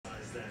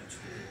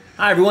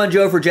Hi everyone,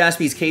 Joe for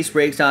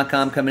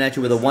JaspysCaseBreaks.com coming at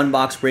you with a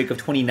one-box break of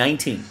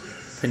 2019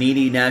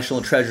 Panini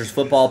National Treasures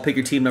Football. Pick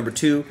your team number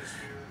 2.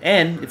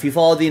 And if you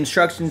follow the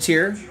instructions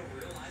here,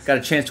 got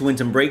a chance to win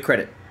some break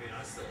credit.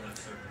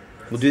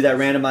 We'll do that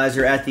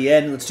randomizer at the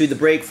end. Let's do the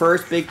break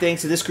first. Big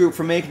thanks to this group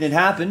for making it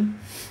happen.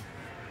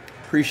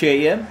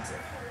 Appreciate you.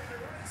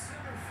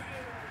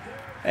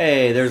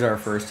 Hey, there's our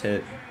first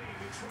hit.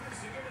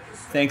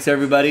 Thanks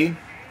everybody.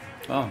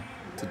 Oh,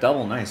 it's a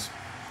double, nice.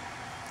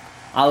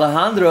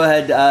 Alejandro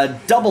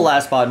had double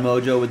last spot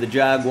mojo with the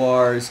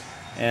Jaguars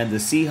and the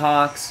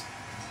Seahawks.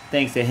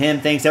 Thanks to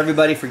him. Thanks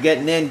everybody for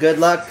getting in. Good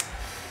luck.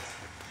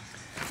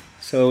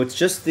 So it's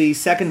just the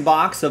second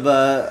box of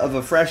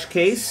a fresh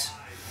case.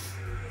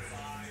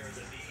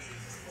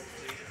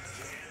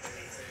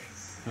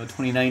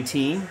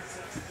 2019.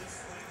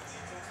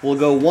 We'll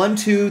go 1,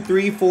 2,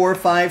 3, 4,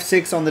 5,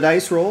 6 on the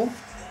dice roll.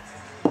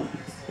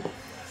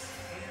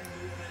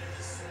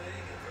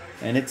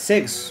 And it's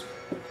 6.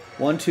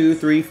 1, 2,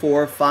 3,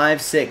 4,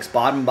 5, 6.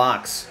 Bottom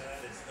box.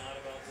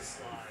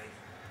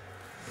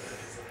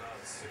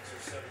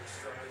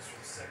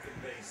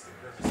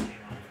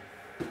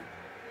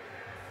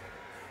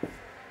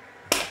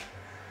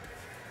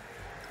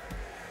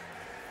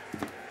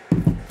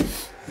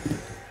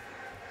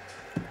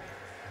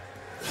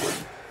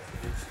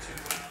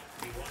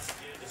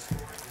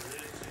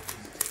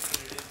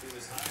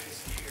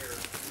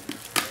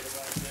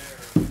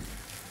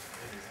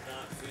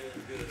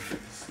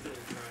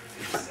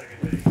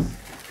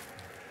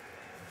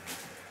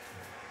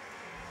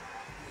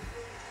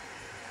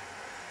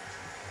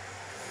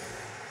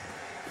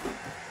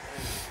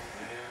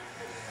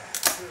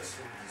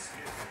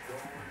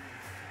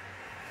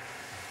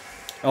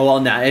 Oh,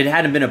 well, no, it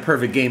hadn't been a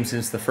perfect game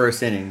since the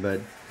first inning,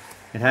 but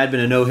it had been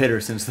a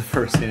no-hitter since the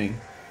first inning.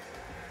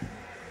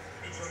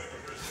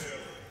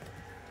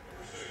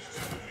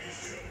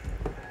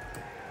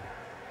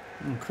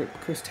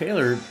 Chris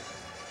Taylor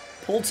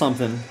pulled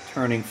something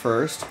turning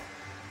first.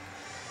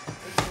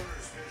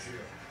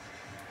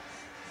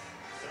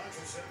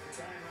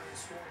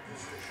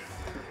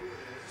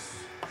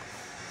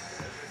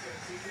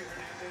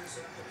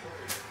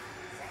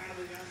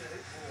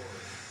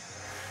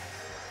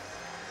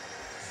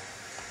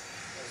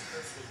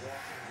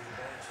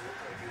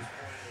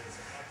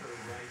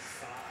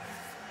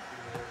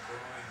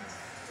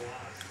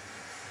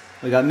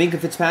 We got Minka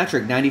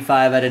Fitzpatrick,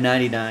 95 out of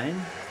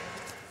 99.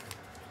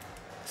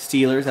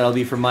 Steelers, that'll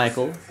be for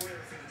Michael.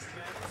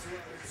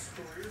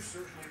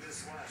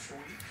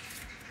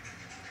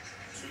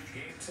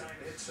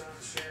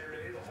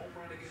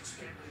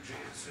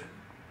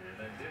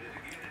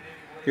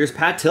 Here's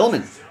Pat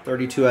Tillman,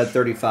 32 out of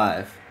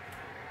 35.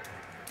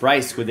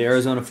 Bryce with the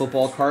Arizona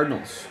Football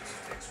Cardinals.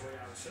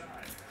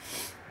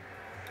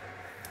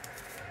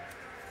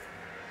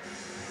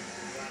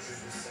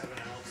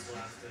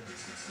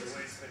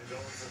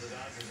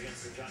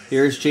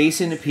 Here's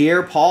Jason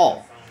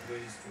Pierre-Paul,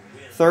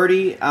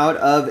 30 out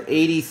of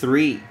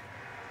 83.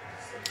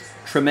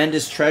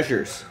 Tremendous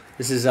Treasures.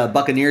 This is a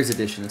Buccaneers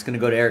edition. It's going to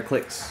go to Eric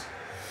Clicks.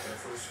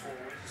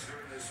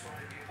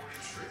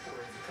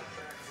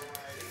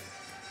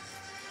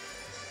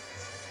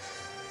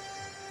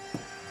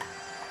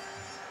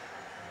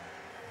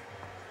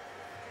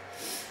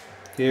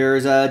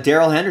 Here's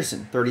Darrell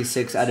Henderson,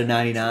 36 out of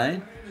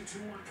 99.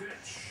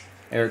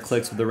 Eric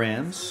Clicks with the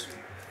Rams.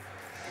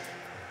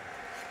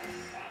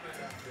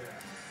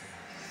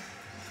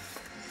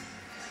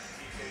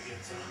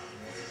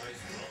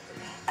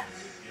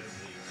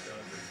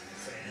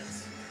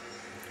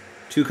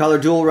 Two-color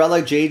dual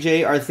relic,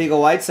 J.J.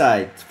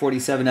 Arcega-Whiteside,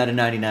 47 out of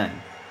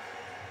 99.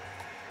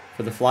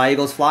 For the Fly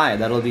Eagles Fly,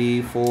 that'll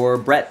be for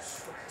Brett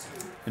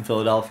in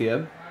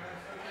Philadelphia.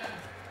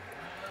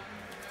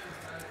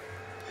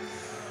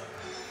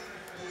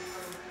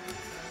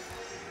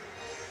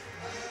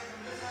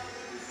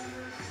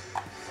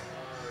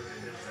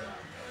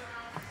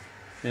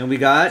 And we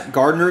got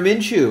Gardner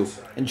Minshew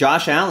and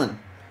Josh Allen,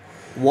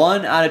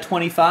 1 out of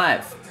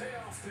 25.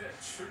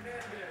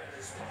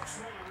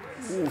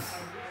 Oof.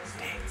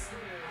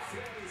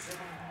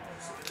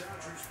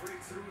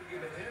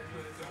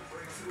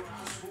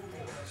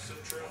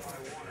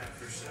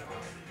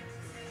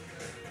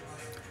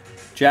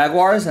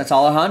 Jaguars, that's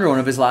Alejandro, one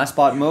of his last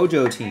spot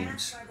mojo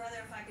teams.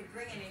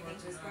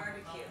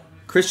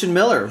 Christian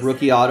Miller,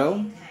 rookie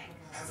auto.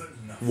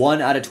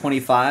 1 out of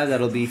 25.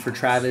 That'll be for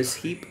Travis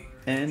Heap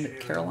and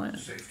Carolina.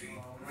 You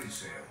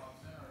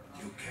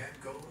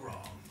can't go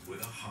wrong with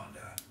a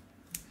Honda.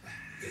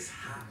 This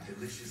hot,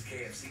 delicious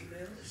KFC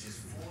meal is just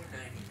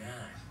 $4.99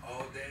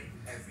 all day,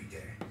 every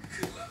day.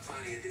 Could not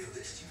find a deal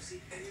this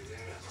juicy anywhere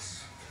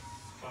else.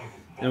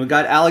 And we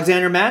got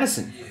Alexander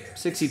Madison,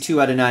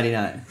 62 out of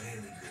 99.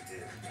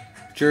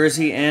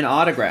 Jersey and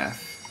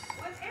autograph.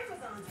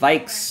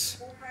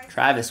 Vikes.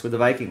 Travis with the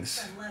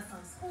Vikings.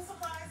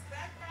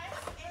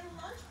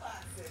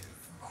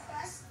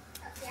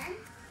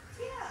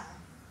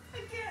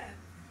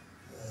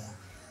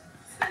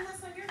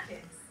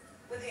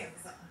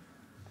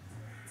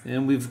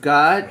 And we've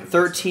got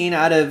 13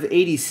 out of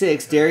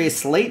 86,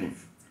 Darius Slayton.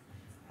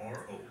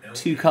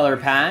 2-color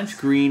patch,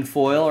 green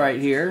foil right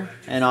here,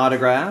 and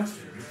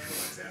autograph.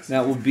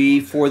 That will be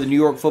for the New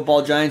York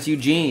Football Giants,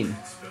 Eugene,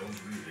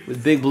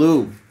 with Big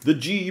Blue, the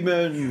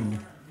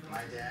G-Men.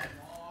 My dad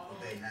will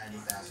pay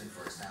 $90,000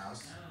 for his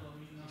house.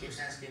 Keeps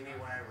asking me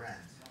why I rent.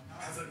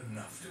 I have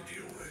enough to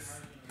deal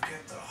with.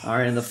 All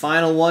right, and the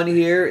final one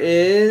here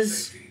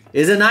is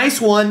a nice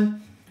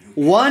one.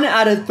 1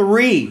 out of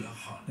 3,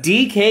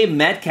 DK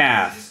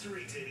Metcalf.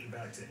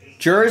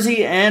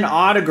 Jersey and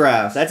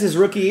autograph. That's his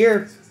rookie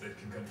year.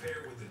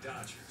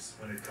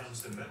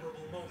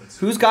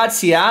 Who's got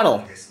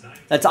Seattle?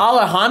 That's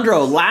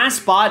Alejandro.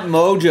 Last spot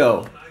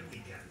mojo.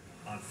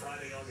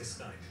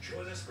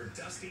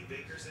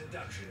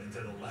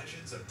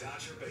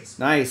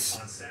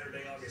 Nice.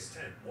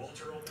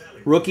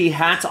 Rookie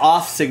hats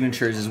off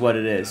signatures is what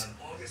it is.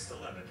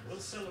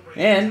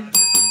 And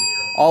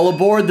all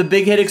aboard the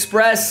Big Hit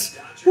Express.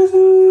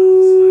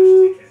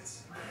 Woo-hoo.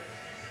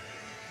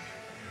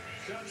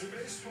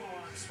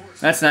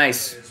 That's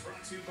nice.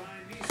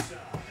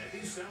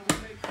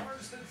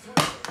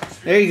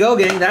 There you go,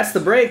 gang. That's the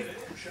break.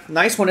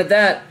 Nice one at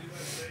that.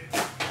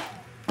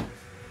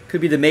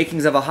 Could be the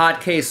makings of a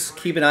hot case.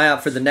 Keep an eye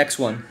out for the next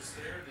one.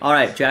 All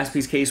right,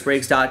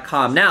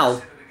 jaspyscasebreaks.com.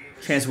 Now,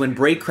 chance to win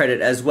break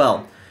credit as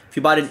well. If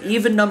you bought an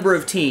even number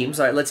of teams,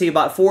 all right, let's say you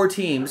bought 4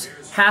 teams,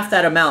 half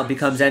that amount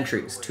becomes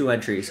entries, 2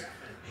 entries.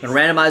 I'm going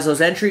to randomize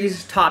those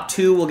entries. Top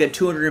 2 will get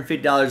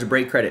 $250 of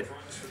break credit.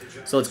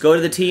 So let's go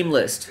to the team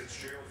list.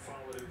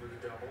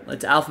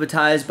 Let's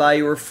alphabetize by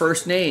your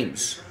first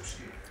names.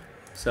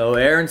 So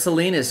Aaron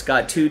Salinas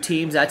got 2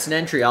 teams, that's an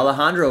entry.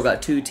 Alejandro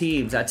got 2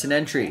 teams, that's an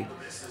entry.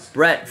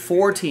 Brett,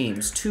 4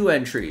 teams, 2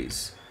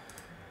 entries.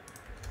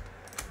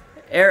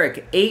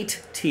 Eric,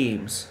 8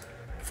 teams,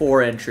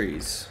 4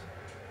 entries.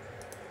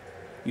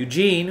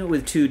 Eugene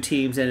with 2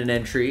 teams and an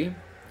entry.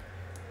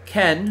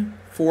 Ken,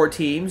 4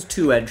 teams,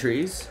 2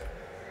 entries.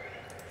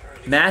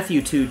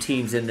 Matthew, 2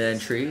 teams and an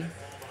entry.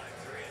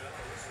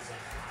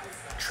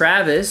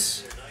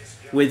 Travis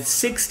with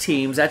 6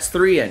 teams, that's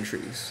 3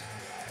 entries.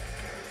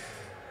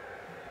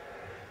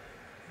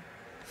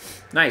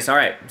 Nice, all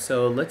right.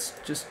 So let's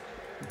just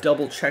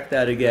double check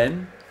that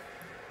again.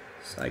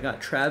 So I got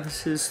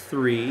Travis's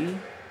 3,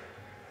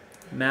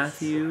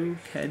 Matthew,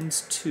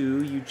 Ken's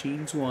 2,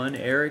 Eugene's 1,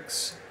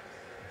 Eric's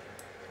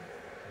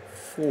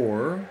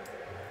 4,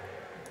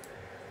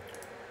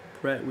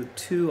 Brett with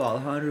 2,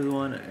 Alejandro with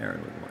 1,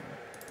 Aaron with 1.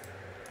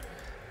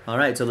 All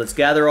right, so let's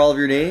gather all of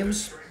your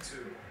names.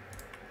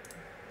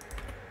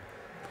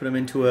 Put them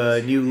into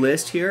a new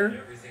list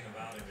here.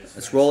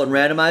 Let's roll it and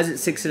randomize it.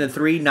 6 and a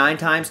 3, 9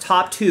 times.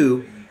 Top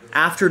 2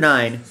 after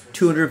 9,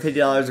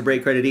 $250 of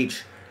break credit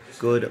each.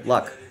 Good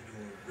luck.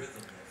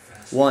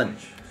 1,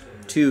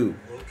 2,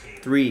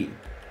 3,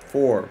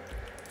 4,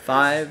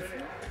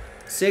 5,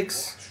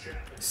 6,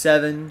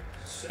 7,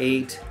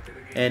 8,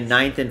 and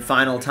 9th and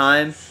final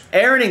time.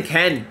 Aaron and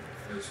Ken.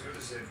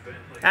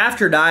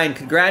 After 9,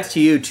 congrats to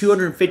you.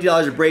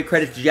 $250 of break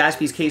credit to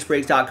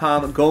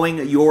jaspyscasebreaks.com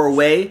going your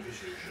way.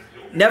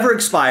 Never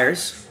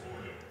expires.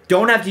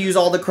 Don't have to use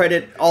all the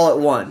credit all at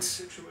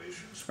once,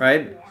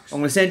 right? I'm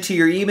going to send it to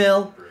your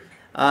email.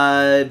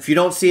 If you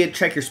don't see it,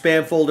 check your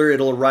spam folder.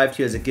 It'll arrive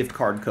to you as a gift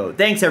card code.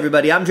 Thanks,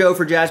 everybody. I'm Joe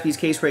for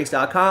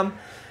jaspyscasebreaks.com,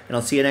 and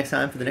I'll see you next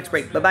time for the next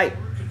break. Bye-bye.